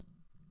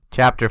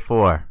Chapter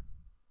 4.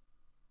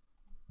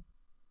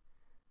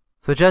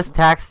 So just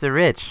tax the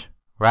rich,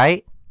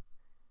 right?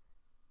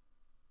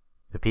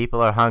 The people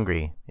are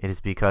hungry. It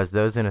is because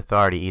those in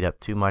authority eat up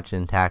too much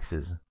in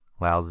taxes.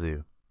 Lao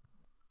Tzu.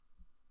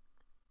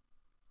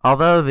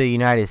 Although the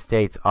United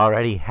States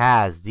already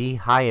has the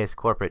highest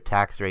corporate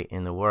tax rate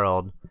in the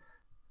world,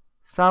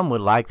 some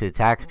would like to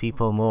tax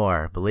people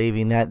more,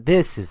 believing that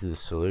this is the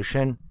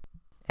solution.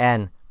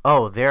 And,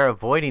 they're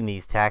avoiding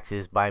these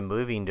taxes by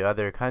moving to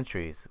other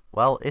countries.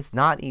 Well, it's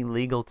not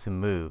illegal to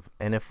move.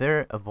 And if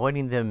they're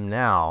avoiding them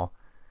now,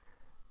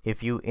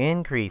 if you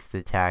increase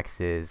the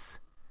taxes,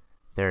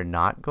 they're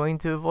not going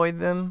to avoid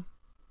them?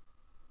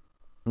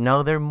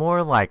 No, they're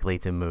more likely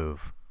to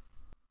move.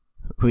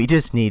 We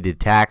just need to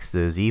tax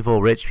those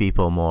evil rich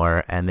people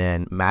more, and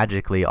then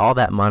magically all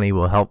that money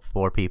will help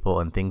poor people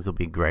and things will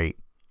be great.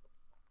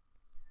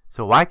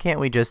 So why can't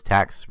we just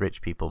tax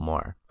rich people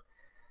more?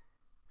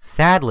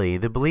 Sadly,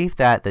 the belief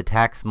that the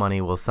tax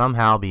money will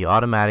somehow be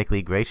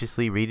automatically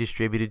graciously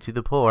redistributed to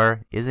the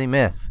poor is a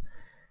myth.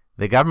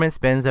 The government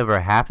spends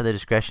over half of the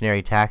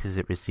discretionary taxes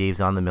it receives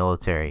on the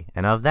military,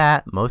 and of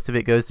that, most of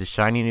it goes to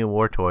shiny new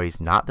war toys,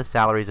 not the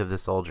salaries of the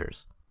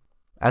soldiers.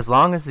 As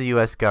long as the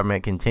U.S.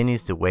 government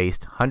continues to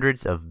waste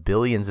hundreds of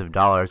billions of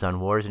dollars on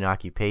wars and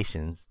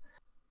occupations,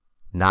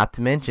 not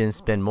to mention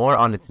spend more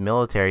on its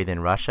military than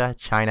Russia,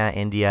 China,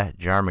 India,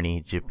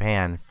 Germany,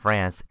 Japan,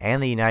 France,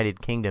 and the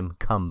United Kingdom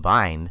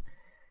combined,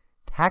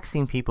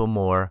 taxing people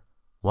more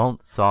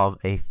won't solve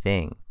a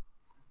thing.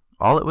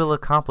 All it will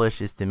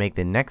accomplish is to make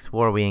the next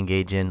war we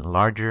engage in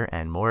larger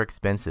and more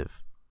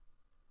expensive.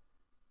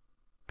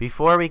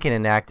 Before we can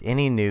enact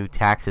any new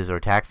taxes or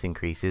tax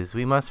increases,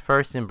 we must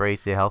first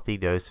embrace a healthy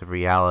dose of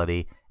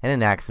reality and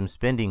enact some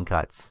spending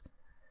cuts.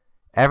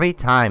 Every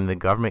time the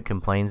government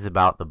complains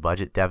about the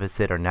budget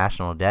deficit or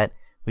national debt,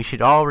 we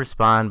should all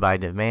respond by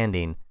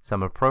demanding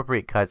some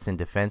appropriate cuts in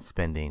defense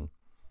spending.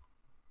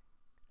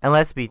 And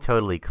let's be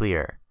totally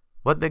clear,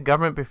 what the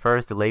government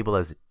prefers to label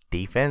as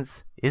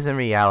defense is in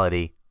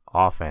reality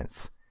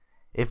offense.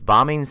 If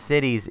bombing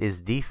cities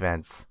is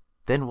defense,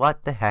 then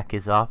what the heck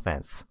is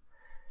offense?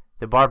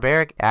 The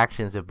barbaric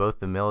actions of both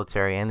the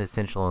military and the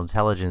Central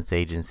Intelligence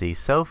Agency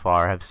so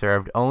far have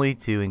served only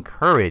to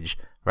encourage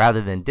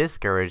rather than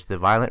discourage the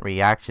violent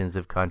reactions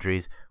of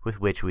countries with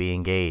which we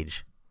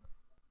engage.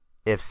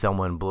 If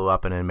someone blew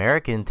up an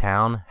American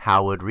town,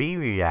 how would we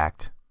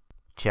react?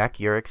 Check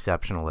your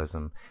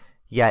exceptionalism.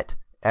 Yet,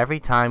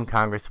 every time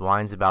Congress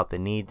whines about the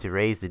need to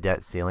raise the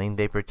debt ceiling,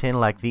 they pretend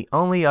like the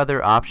only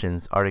other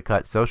options are to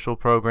cut social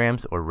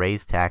programs or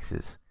raise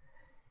taxes.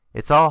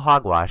 It's all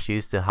hogwash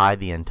used to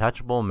hide the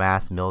untouchable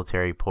mass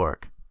military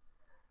pork.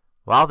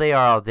 While they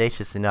are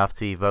audacious enough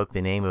to evoke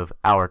the name of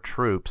our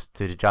troops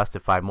to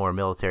justify more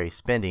military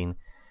spending,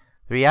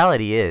 the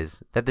reality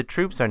is that the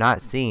troops are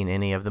not seeing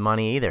any of the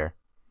money either.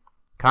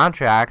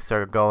 Contracts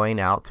are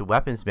going out to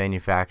weapons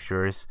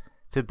manufacturers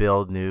to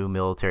build new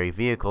military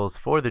vehicles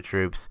for the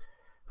troops,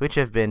 which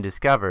have been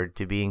discovered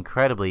to be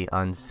incredibly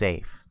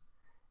unsafe.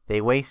 They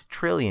waste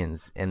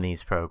trillions in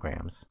these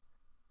programs.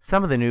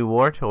 Some of the new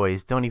war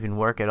toys don't even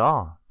work at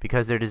all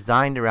because they're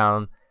designed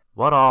around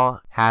what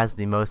all has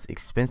the most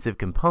expensive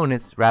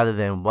components rather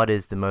than what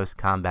is the most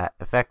combat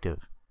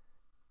effective.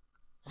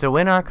 So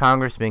when our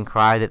congressmen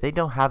cry that they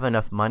don't have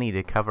enough money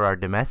to cover our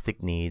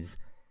domestic needs,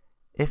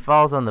 it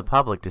falls on the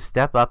public to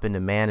step up and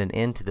demand an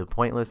end to the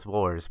pointless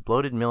wars,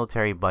 bloated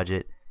military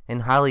budget,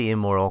 and highly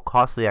immoral,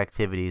 costly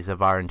activities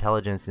of our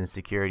intelligence and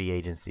security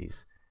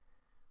agencies.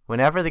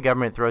 Whenever the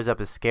government throws up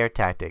a scare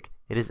tactic,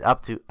 it is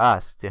up to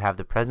us to have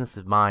the presence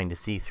of mind to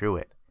see through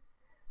it.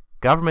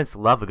 Governments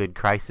love a good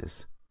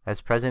crisis. As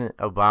President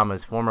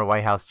Obama's former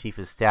White House Chief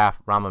of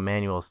Staff, Rahm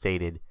Emanuel,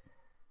 stated,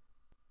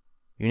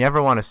 "You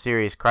never want a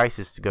serious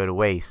crisis to go to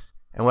waste,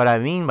 and what I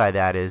mean by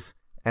that is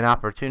an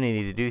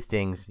opportunity to do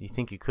things you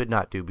think you could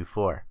not do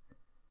before."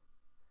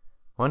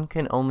 One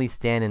can only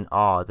stand in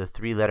awe at the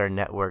three-letter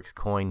network's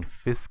coined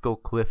fiscal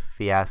cliff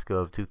fiasco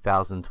of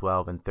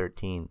 2012 and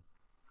 13.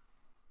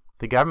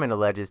 The government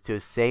alleges to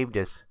have saved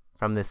us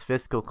from this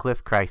fiscal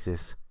cliff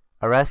crisis,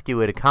 a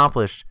rescue it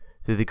accomplished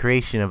through the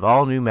creation of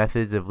all new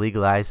methods of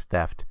legalized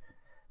theft.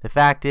 The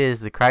fact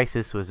is, the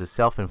crisis was a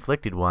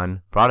self-inflicted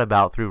one, brought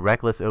about through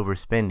reckless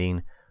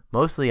overspending,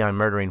 mostly on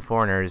murdering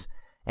foreigners,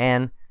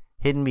 and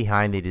hidden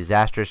behind the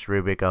disastrous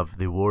rubric of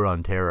the War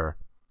on Terror.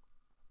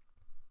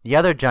 The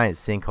other giant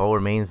sinkhole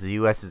remains the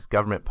U.S.'s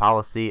government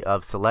policy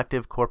of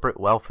selective corporate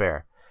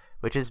welfare,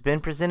 which has been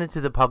presented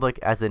to the public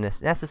as a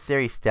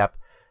necessary step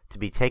to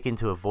be taken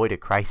to avoid a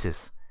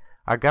crisis.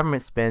 Our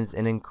government spends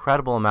an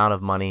incredible amount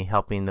of money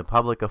helping the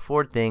public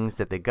afford things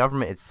that the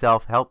government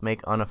itself helped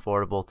make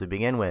unaffordable to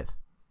begin with.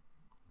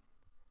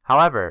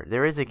 However,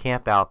 there is a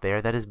camp out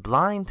there that is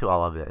blind to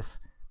all of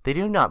this. They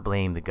do not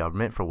blame the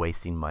government for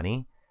wasting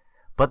money,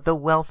 but the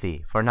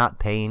wealthy for not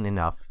paying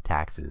enough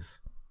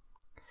taxes.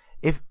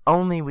 If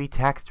only we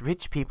taxed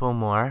rich people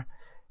more,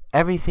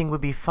 everything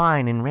would be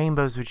fine and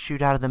rainbows would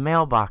shoot out of the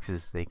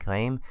mailboxes, they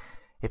claim.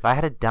 If I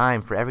had a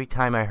dime for every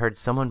time I heard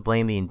someone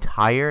blame the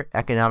entire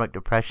economic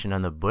depression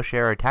on the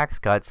Bush-era tax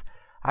cuts,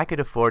 I could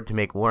afford to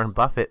make Warren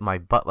Buffett my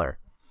butler.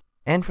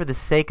 And for the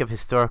sake of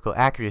historical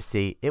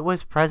accuracy, it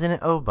was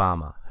President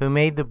Obama who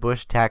made the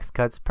Bush tax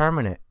cuts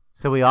permanent,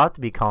 so we ought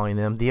to be calling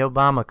them the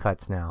Obama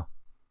cuts now.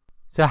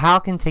 So how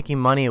can taking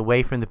money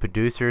away from the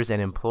producers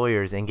and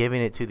employers and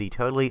giving it to the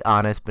totally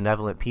honest,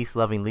 benevolent,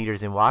 peace-loving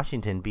leaders in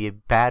Washington be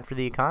bad for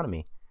the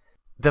economy?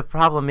 The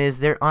problem is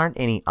there aren't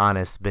any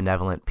honest,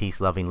 benevolent,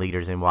 peace-loving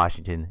leaders in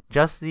Washington,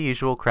 just the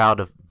usual crowd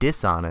of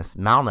dishonest,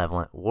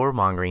 malevolent,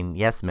 warmongering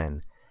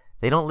yes-men.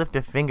 They don't lift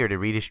a finger to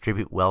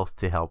redistribute wealth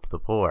to help the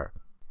poor.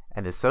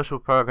 And the social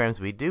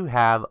programs we do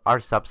have are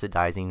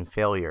subsidizing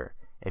failure.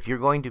 If you're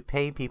going to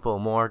pay people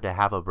more to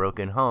have a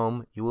broken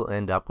home, you will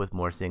end up with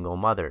more single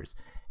mothers.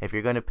 If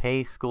you're going to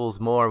pay schools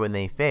more when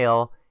they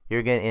fail,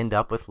 you're going to end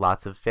up with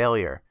lots of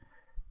failure.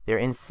 They're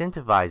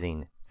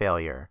incentivizing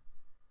failure.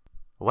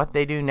 What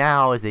they do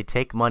now is they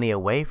take money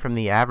away from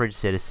the average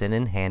citizen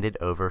and hand it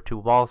over to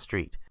Wall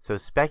Street, so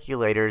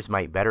speculators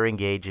might better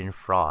engage in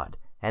fraud,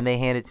 and they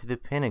hand it to the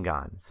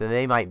Pentagon, so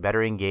they might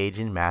better engage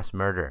in mass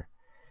murder.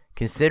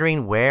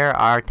 Considering where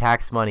our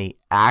tax money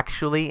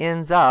actually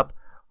ends up,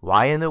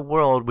 why in the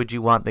world would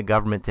you want the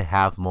government to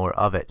have more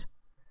of it?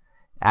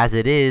 As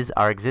it is,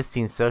 our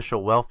existing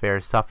social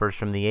welfare suffers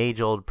from the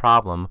age-old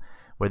problem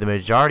where the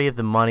majority of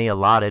the money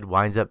allotted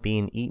winds up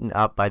being eaten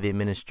up by the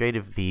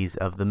administrative fees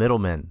of the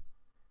middlemen.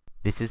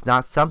 This is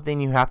not something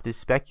you have to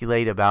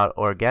speculate about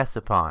or guess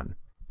upon.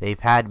 They've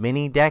had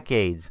many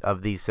decades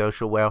of these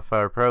social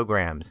welfare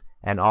programs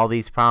and all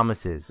these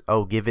promises.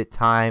 Oh, give it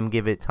time,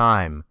 give it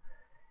time.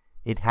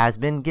 It has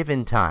been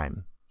given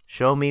time.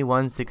 Show me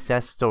one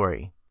success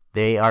story.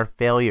 They are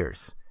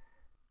failures.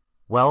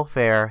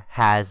 Welfare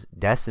has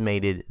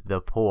decimated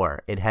the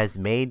poor. It has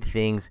made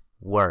things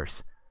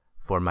worse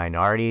for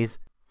minorities,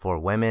 for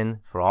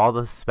women, for all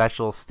the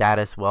special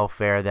status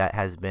welfare that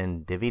has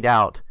been divvied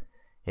out.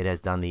 It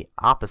has done the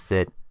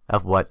opposite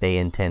of what they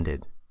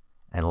intended,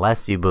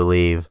 unless you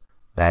believe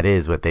that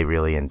is what they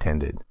really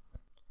intended.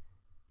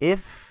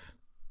 If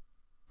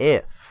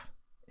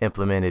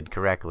implemented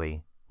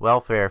correctly,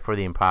 welfare for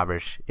the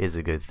impoverished is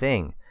a good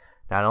thing,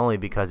 not only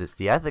because it's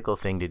the ethical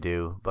thing to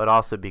do, but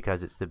also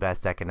because it's the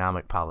best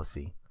economic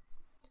policy.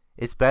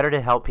 It's better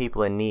to help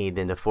people in need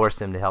than to force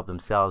them to help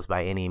themselves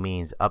by any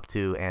means, up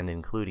to and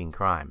including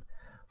crime.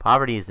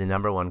 Poverty is the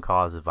 #1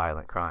 cause of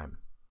violent crime.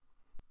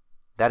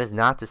 That is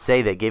not to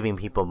say that giving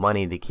people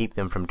money to keep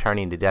them from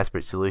turning to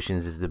desperate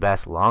solutions is the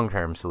best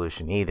long-term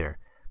solution either.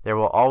 There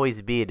will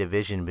always be a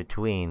division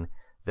between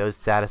those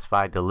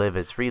satisfied to live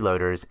as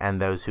freeloaders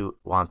and those who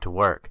want to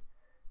work.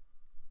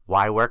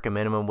 Why work a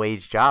minimum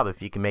wage job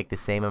if you can make the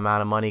same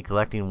amount of money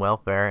collecting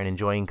welfare and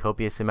enjoying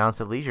copious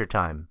amounts of leisure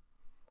time?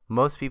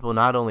 Most people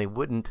not only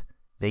wouldn't,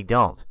 they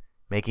don't,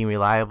 making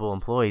reliable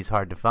employees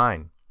hard to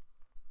find.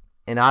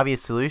 An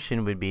obvious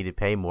solution would be to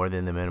pay more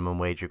than the minimum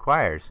wage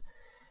requires.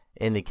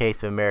 In the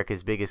case of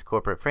America's biggest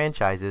corporate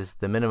franchises,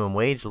 the minimum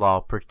wage law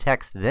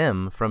protects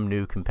them from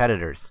new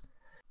competitors.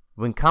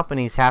 When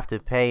companies have to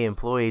pay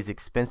employees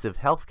expensive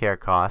healthcare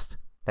costs,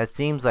 that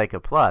seems like a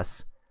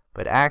plus,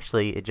 but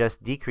actually it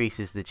just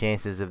decreases the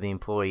chances of the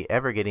employee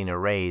ever getting a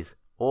raise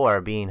or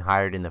being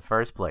hired in the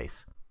first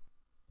place.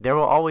 There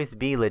will always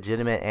be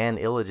legitimate and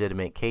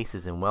illegitimate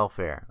cases in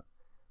welfare.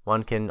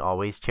 One can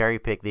always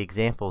cherry-pick the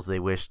examples they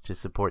wish to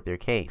support their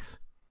case.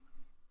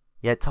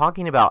 Yet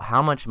talking about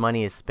how much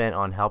money is spent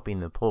on helping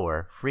the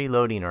poor,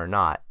 freeloading or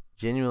not,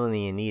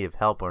 genuinely in need of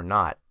help or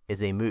not,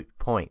 is a moot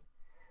point.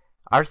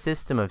 Our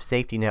system of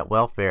safety net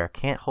welfare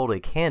can't hold a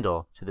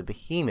candle to the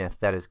behemoth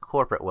that is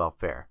corporate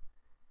welfare.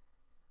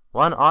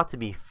 One ought to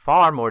be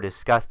far more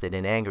disgusted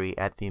and angry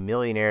at the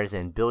millionaires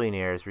and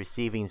billionaires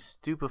receiving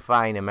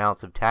stupefying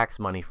amounts of tax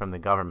money from the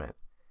government.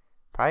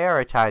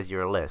 Prioritize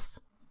your list.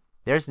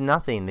 There's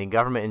nothing the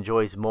government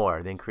enjoys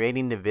more than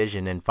creating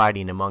division and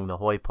fighting among the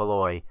hoi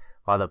polloi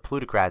while the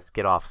plutocrats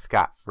get off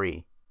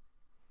scot-free.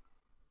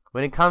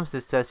 When it comes to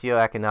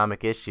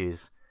socioeconomic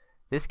issues,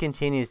 this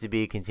continues to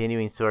be a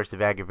continuing source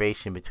of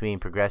aggravation between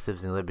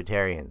progressives and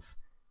libertarians.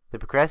 The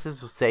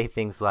progressives will say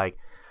things like,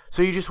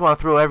 "So you just want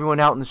to throw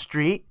everyone out in the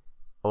street?"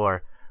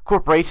 Or,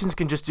 "Corporations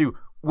can just do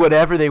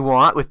whatever they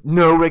want with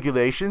no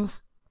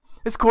regulations?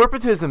 It's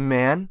corporatism,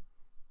 man."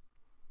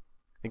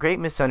 The great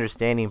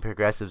misunderstanding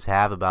progressives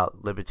have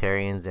about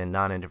libertarians and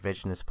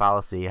non-interventionist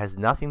policy has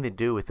nothing to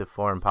do with the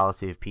foreign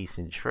policy of peace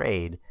and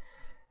trade.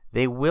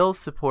 They will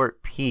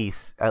support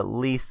peace at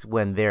least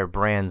when their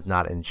brand's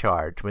not in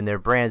charge. When their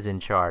brand's in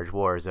charge,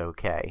 war is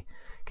okay.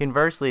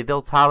 Conversely,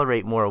 they'll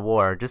tolerate more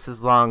war just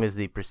as long as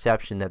the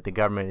perception that the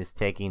government is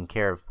taking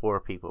care of poor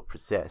people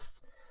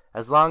persists.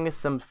 As long as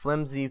some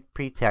flimsy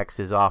pretext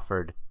is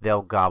offered,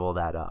 they'll gobble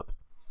that up.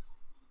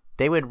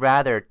 They would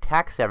rather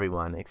tax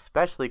everyone,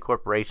 especially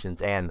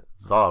corporations and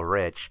the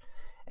rich,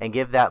 and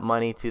give that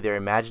money to their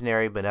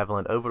imaginary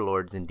benevolent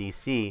overlords in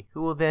D.C.,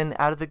 who will then,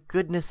 out of the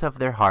goodness of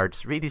their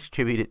hearts,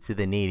 redistribute it to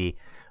the needy,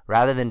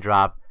 rather than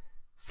drop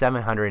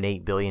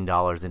 $708 billion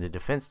into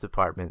Defense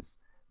Department's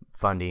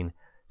funding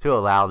to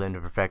allow them to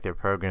perfect their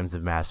programs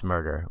of mass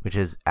murder, which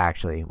is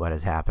actually what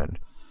has happened.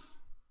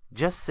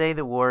 Just say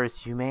the war is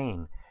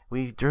humane.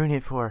 we're doing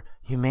it for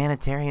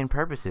humanitarian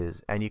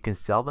purposes, and you can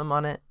sell them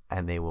on it,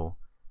 and they will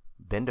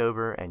bend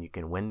over, and you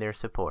can win their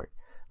support.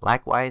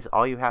 Likewise,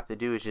 all you have to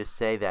do is just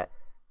say that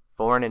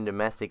foreign and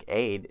domestic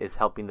aid is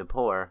helping the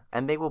poor,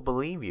 and they will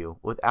believe you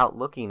without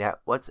looking at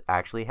what's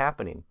actually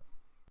happening.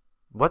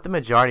 What the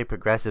majority of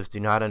progressives do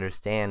not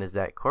understand is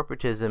that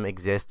corporatism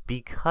exists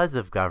because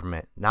of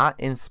government, not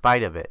in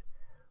spite of it.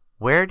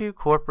 Where do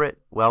corporate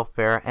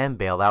welfare and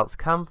bailouts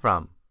come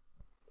from?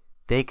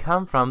 They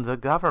come from the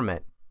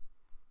government.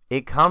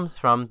 It comes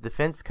from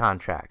defense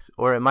contracts,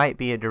 or it might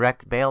be a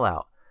direct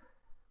bailout.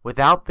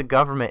 Without the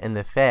government and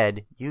the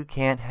Fed, you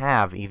can't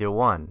have either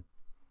one.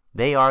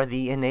 They are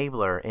the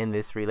enabler in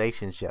this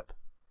relationship.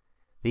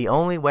 The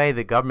only way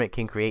the government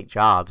can create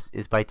jobs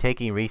is by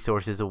taking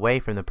resources away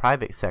from the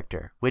private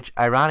sector, which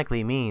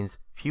ironically means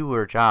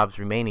fewer jobs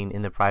remaining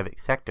in the private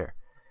sector.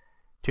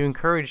 To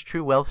encourage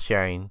true wealth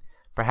sharing,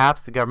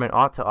 perhaps the government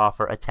ought to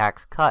offer a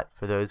tax cut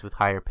for those with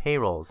higher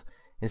payrolls.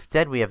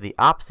 Instead, we have the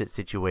opposite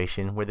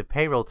situation where the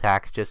payroll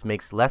tax just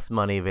makes less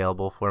money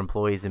available for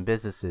employees and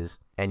businesses,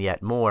 and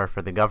yet more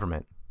for the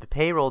government. The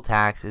payroll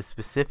tax is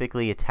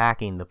specifically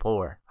attacking the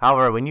poor.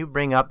 However, when you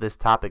bring up this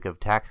topic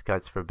of tax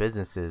cuts for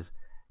businesses,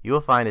 you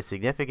will find a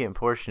significant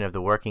portion of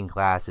the working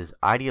class is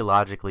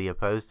ideologically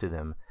opposed to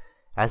them,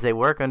 as they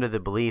work under the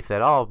belief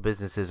that all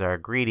businesses are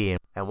greedy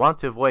and want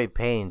to avoid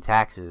paying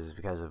taxes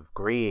because of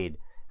greed.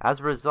 As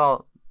a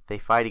result, they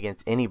fight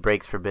against any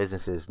breaks for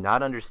businesses,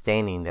 not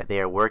understanding that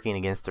they are working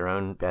against their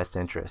own best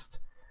interest.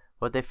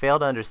 What they fail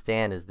to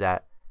understand is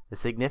that the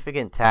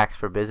significant tax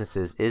for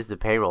businesses is the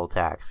payroll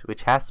tax,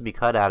 which has to be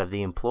cut out of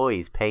the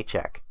employee's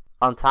paycheck.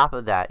 On top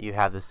of that, you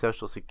have the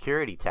Social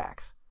Security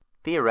tax,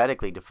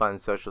 theoretically to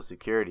fund Social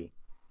Security.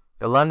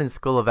 The London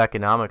School of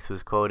Economics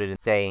was quoted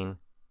as saying,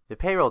 "The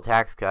payroll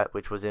tax cut,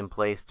 which was in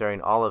place during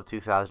all of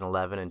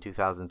 2011 and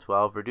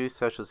 2012, reduced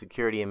Social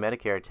Security and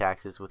Medicare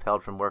taxes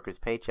withheld from workers'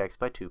 paychecks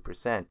by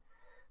 2%.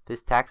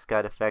 This tax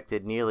cut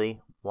affected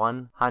nearly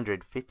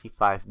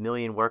 155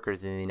 million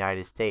workers in the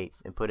United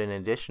States and put an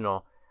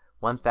additional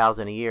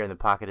 $1,000 a year in the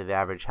pocket of the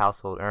average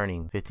household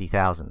earning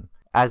 $50,000.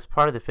 As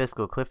part of the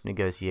fiscal cliff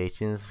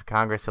negotiations,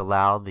 Congress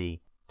allowed the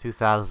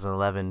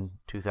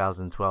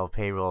 2011-2012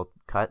 payroll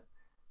cut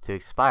to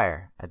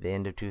expire at the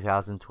end of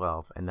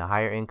 2012, and the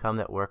higher income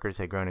that workers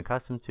had grown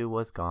accustomed to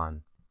was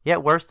gone.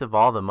 Yet worst of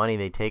all, the money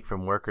they take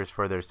from workers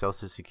for their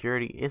Social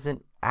Security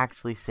isn't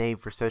actually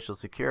saved for Social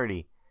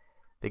Security.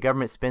 The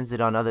government spends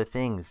it on other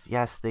things.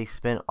 Yes, they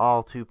spent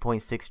all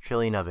 $2.6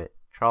 trillion of it.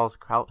 Charles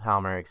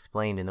Krauthammer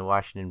explained in the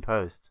Washington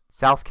Post.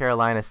 South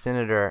Carolina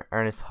Senator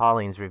Ernest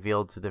Hollings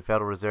revealed to the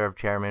Federal Reserve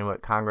Chairman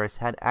what Congress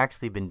had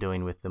actually been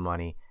doing with the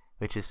money,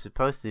 which is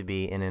supposed to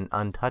be in an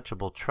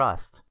untouchable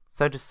trust.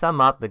 So to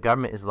sum up, the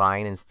government is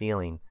lying and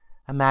stealing.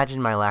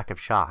 Imagine my lack of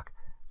shock.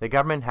 The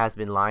government has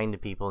been lying to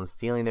people and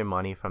stealing their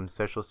money from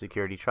Social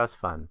Security Trust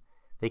Fund.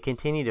 They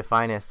continue to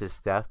finance this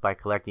theft by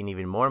collecting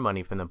even more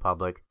money from the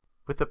public,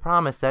 with the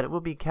promise that it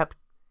will be kept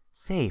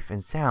safe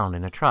and sound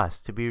in a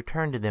trust to be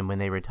returned to them when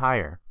they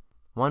retire.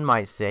 One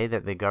might say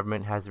that the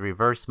government has the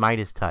reverse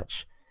Midas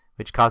touch,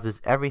 which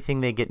causes everything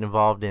they get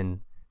involved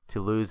in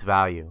to lose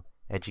value.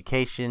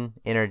 Education,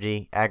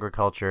 energy,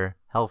 agriculture,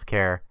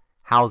 healthcare,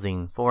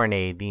 housing, foreign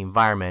aid, the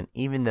environment,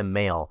 even the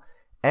mail.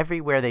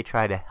 Everywhere they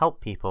try to help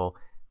people,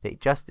 they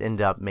just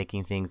end up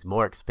making things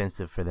more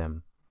expensive for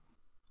them.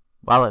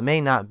 While it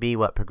may not be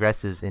what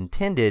progressives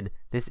intended,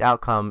 this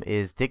outcome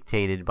is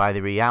dictated by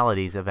the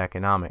realities of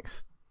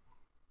economics.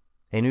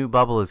 A new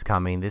bubble is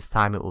coming. This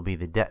time it will be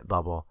the debt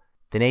bubble.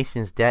 The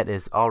nation's debt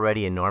is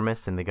already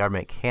enormous, and the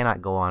government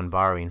cannot go on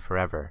borrowing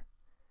forever.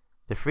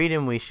 The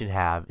freedom we should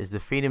have is the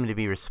freedom to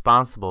be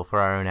responsible for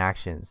our own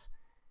actions.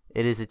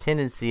 It is a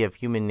tendency of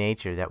human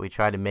nature that we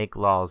try to make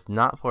laws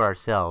not for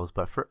ourselves,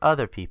 but for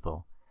other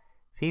people.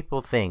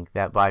 People think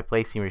that by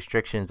placing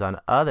restrictions on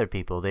other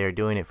people, they are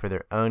doing it for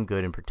their own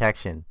good and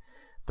protection.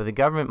 But the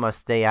government must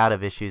stay out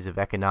of issues of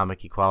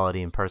economic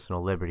equality and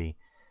personal liberty,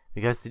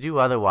 because to do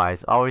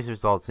otherwise always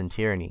results in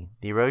tyranny.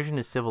 The erosion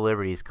of civil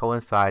liberties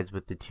coincides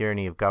with the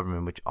tyranny of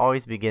government, which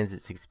always begins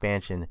its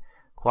expansion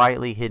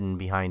quietly hidden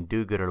behind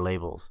do-gooder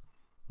labels.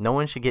 No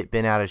one should get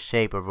bent out of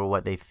shape over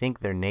what they think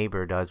their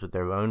neighbor does with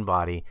their own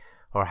body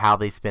or how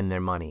they spend their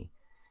money.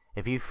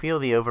 If you feel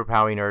the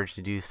overpowering urge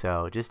to do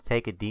so, just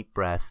take a deep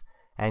breath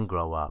and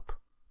grow up.